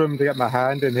 lots of room to get my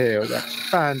hand in here.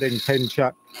 Expanding pin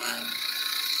chuck.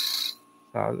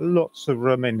 So lots of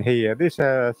room in here. This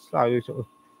is so sort of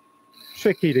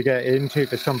tricky to get into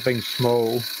for something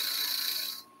small.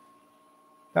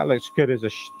 That looks good as a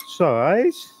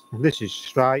size. This is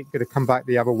straight. Going to come back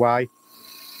the other way.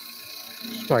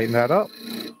 Straighten that up.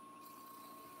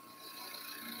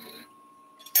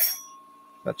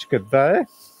 That's good there.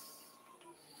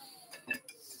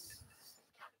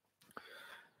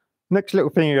 Next little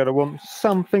thing you're going to want,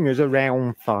 something as a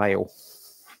round file.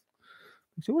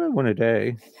 So what I want to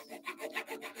do,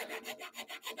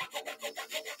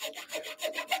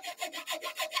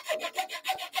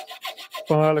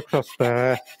 file across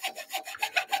there,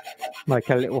 make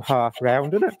a little half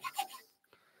round in it.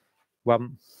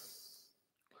 One.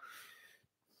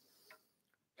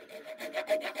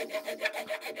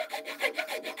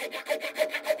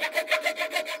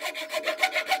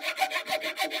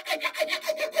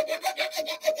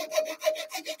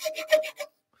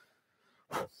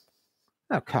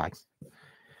 Okay,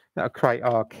 that'll create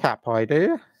our cap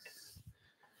idea.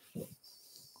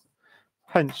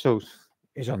 Pencils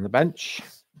is on the bench.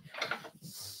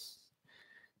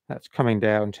 That's coming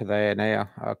down to there now.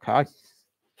 Okay.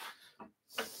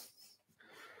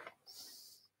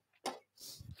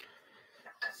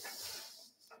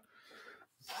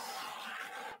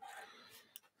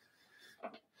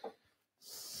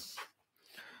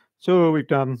 So we've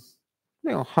done a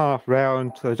little half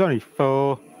round. So there's only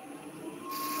 4.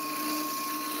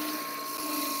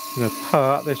 I'm going to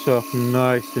part this off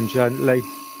nice and gently.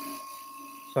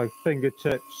 So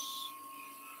fingertips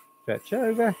stretch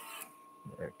over.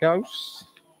 There it goes.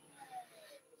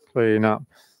 Clean up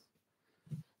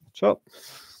top.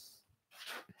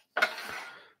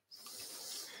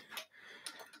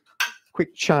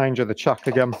 Quick change of the chuck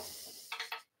again.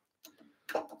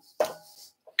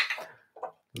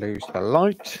 Lose the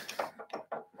light.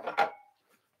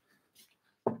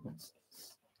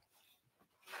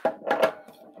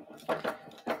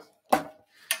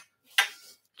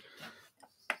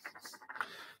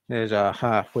 There's our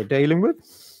half we're dealing with.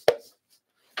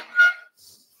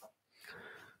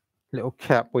 Little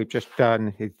cap we've just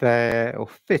done is there.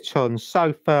 It'll fit on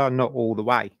so far, not all the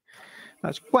way.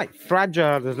 That's quite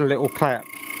fragile as a little cap.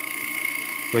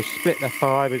 We split the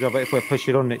fibres of it if we're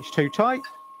pushing on, it's too tight.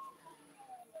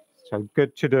 So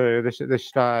good to do this at this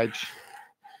stage.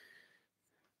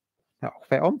 That'll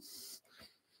fit on.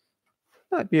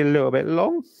 Might be a little bit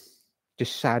long.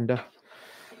 Disc sander.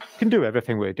 Can do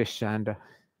everything with a disc sander.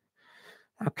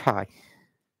 Okay.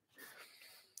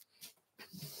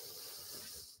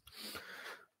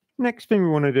 Next thing we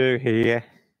want to do here,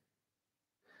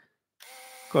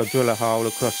 got to drill a hole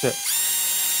across it.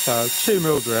 So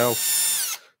 2mm drill.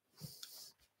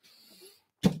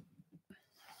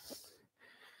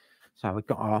 So we've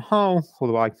got our hole all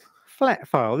the way. Flat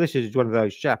file. This is one of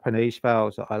those Japanese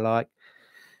files that I like.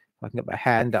 I can get my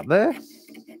hand up there.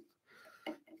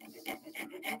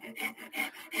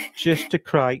 Just to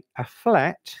create a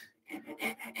flat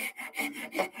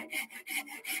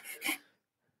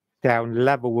down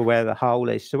level with where the hole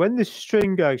is. So when this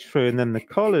string goes through and then the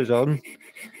collar's on,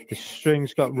 the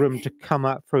string's got room to come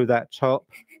up through that top.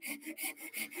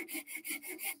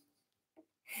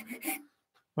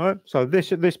 Right, so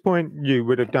this at this point you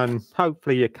would have done,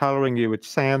 hopefully your colouring, you would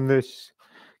sand this,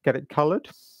 get it coloured.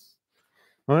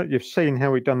 Right, you've seen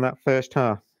how we've done that first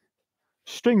half.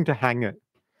 String to hang it.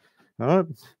 Right,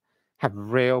 have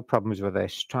real problems with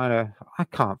this. I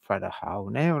can't thread a hole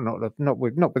now, not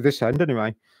with this end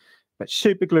anyway. But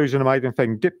super glue's an amazing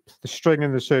thing. Dip the string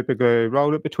in the super glue,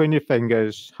 roll it between your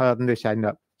fingers, harden this end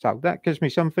up. So that gives me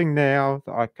something now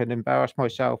that I can embarrass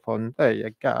myself on. There you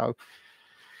go.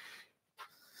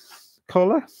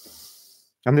 Collar.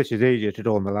 And this is easier to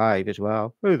do on the lathe as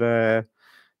well. Through there,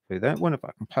 through that one, if I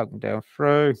can poke them down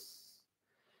through.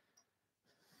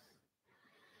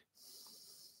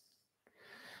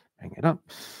 Bring it up.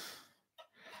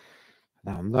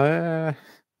 Down there.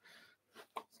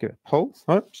 Give it a pull.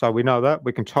 Right, so we know that.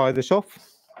 We can tie this off.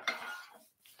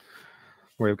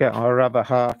 We'll get our other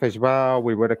half as well.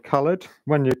 We would have coloured.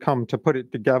 When you come to put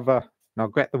it together, and I'll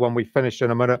get the one we finished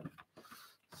in a minute.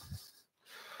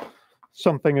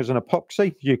 Something as an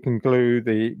epoxy, you can glue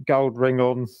the gold ring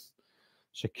on,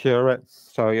 secure it.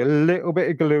 So a little bit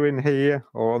of glue in here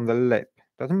or on the lip.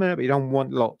 Doesn't matter, but you don't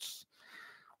want lots.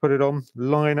 Put it on,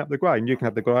 line up the grain. You can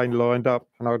have the grain lined up,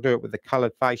 and I'll do it with the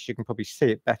coloured face. You can probably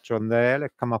see it better on there.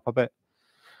 Let's come up a bit.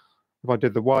 If I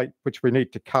did the white, which we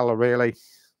need to colour really,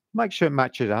 make sure it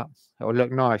matches up. It'll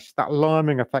look nice. That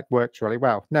liming effect works really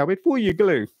well. Now, before you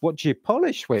glue, what do you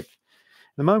polish with?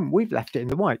 At the moment, we've left it in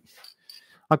the white.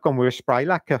 I've gone with a spray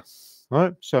lacquer.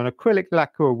 Right? So an acrylic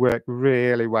lacquer will work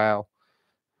really well.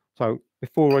 So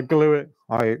before I glue it,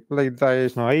 I leave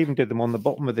those, and I even did them on the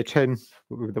bottom of the tin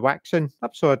with the waxing,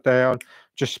 upside down,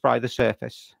 just spray the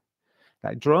surface.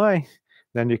 Let it dry,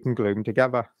 then you can glue them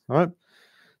together. All right?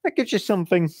 That gives you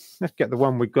something. Let's get the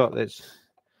one we've got that's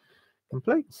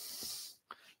complete.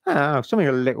 Something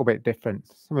a little bit different.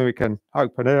 Something we can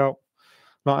open out,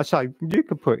 Like I say, you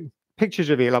could put pictures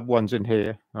of your loved ones in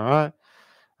here, all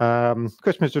right?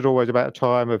 Christmas is always about a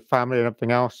time of family and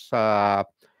everything else.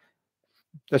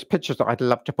 There's pictures that I'd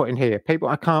love to put in here. People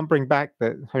I can't bring back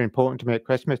that are important to me at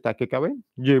Christmas, they could go in.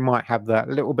 You might have that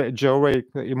little bit of jewelry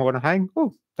that you want to hang.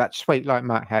 Oh, that's sweet, like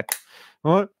Matt had.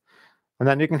 All right. And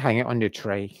then you can hang it on your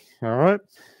tree. All right.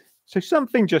 So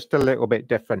something just a little bit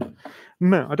different.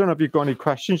 Matt, I don't know if you've got any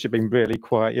questions. You've been really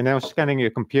quiet. You're now scanning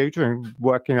your computer and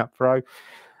working up through.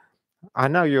 I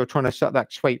know you're trying to set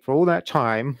that sweet for all that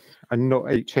time and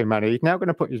not eat too many. He's now going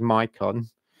to put his mic on.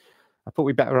 I thought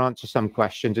we'd better answer some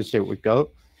questions and see what we've got.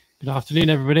 Good afternoon,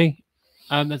 everybody.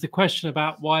 There's a question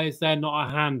about why is there not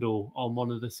a handle on one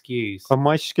of the skews? On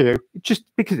my skew, just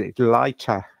because it's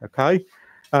lighter, okay?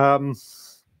 The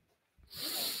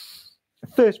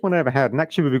first one I ever had, and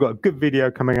actually we've got a good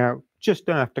video coming out just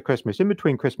after Christmas, in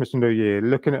between Christmas and New Year,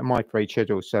 looking at my 3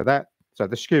 chisels. So the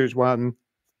skews one,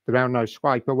 the round nose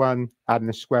scraper one, and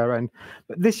the square end.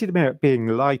 But this is about being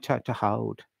lighter to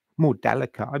hold, more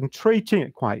delicate. I'm treating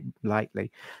it quite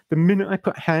lightly. The minute I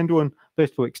put a handle on,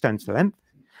 first of all, it extends the length.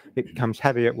 It becomes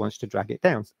heavier, it wants to drag it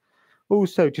down.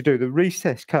 Also, to do the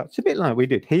recess cuts, a bit like we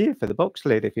did here for the box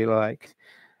lid, if you like.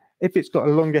 If it's got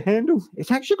a longer handle,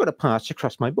 it's actually got to pass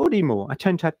across my body more. I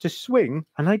tend to have to swing,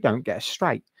 and I don't get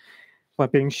straight. By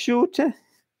being shorter,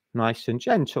 nice and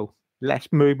gentle, less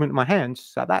movement in my hands,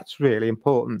 so that's really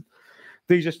important.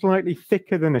 These are slightly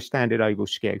thicker than a standard oval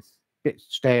skew, a bit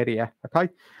sturdier,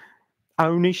 okay?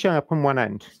 Only sharpen one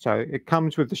end. So it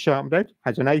comes with the sharpened end,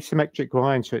 has an asymmetric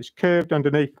grind, so it's curved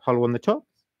underneath, hollow on the top.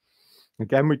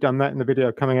 Again, we've done that in the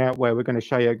video coming out where we're going to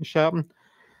show you how to sharpen.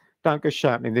 Don't go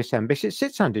sharpening this end because it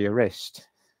sits under your wrist.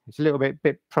 It's a little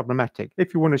bit problematic.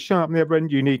 If you want to sharpen the other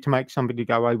end, you need to make somebody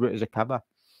go over it as a cover.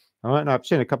 All right, now I've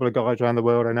seen a couple of guys around the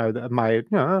world I know that have made,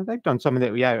 they've done something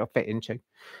that it'll fit into.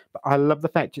 But I love the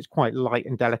fact it's quite light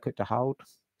and delicate to hold.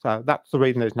 So that's the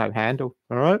reason there's no handle.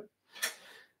 All right.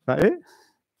 That it? Is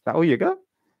that all you got?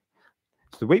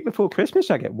 It's the week before Christmas.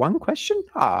 I get one question.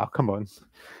 Ah, come on.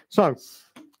 So,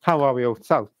 how are we all?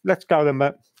 So, let's go then,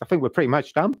 Matt. I think we're pretty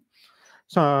much done.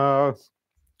 So,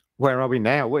 where are we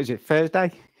now? What is it?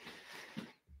 Thursday?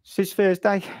 This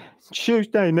Thursday.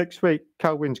 Tuesday next week.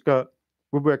 Colwyn's got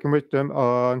Woodworking Wisdom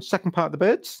on second part of the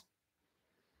birds,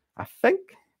 I think.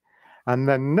 And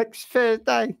then next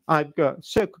Thursday, I've got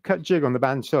circle cut jig on the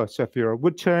bandsaw. So if you're a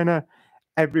wood turner,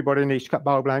 everybody needs to cut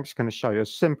bowl blanks. Going to show you a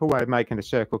simple way of making a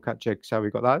circle cut jig. So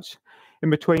we've got those. In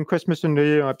between Christmas and New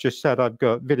Year, I've just said I've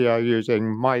got video using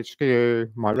my skew,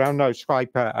 my round nose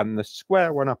scraper, and the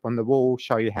square one up on the wall.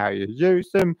 Show you how you use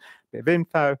them, a bit of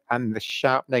info, and the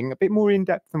sharpening, a bit more in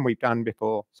depth than we've done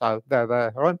before. So they're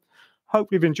there. All right. Hope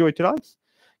you've enjoyed today.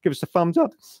 Give us a thumbs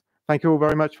up. Thank you all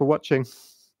very much for watching.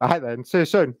 All right then. See you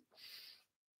soon.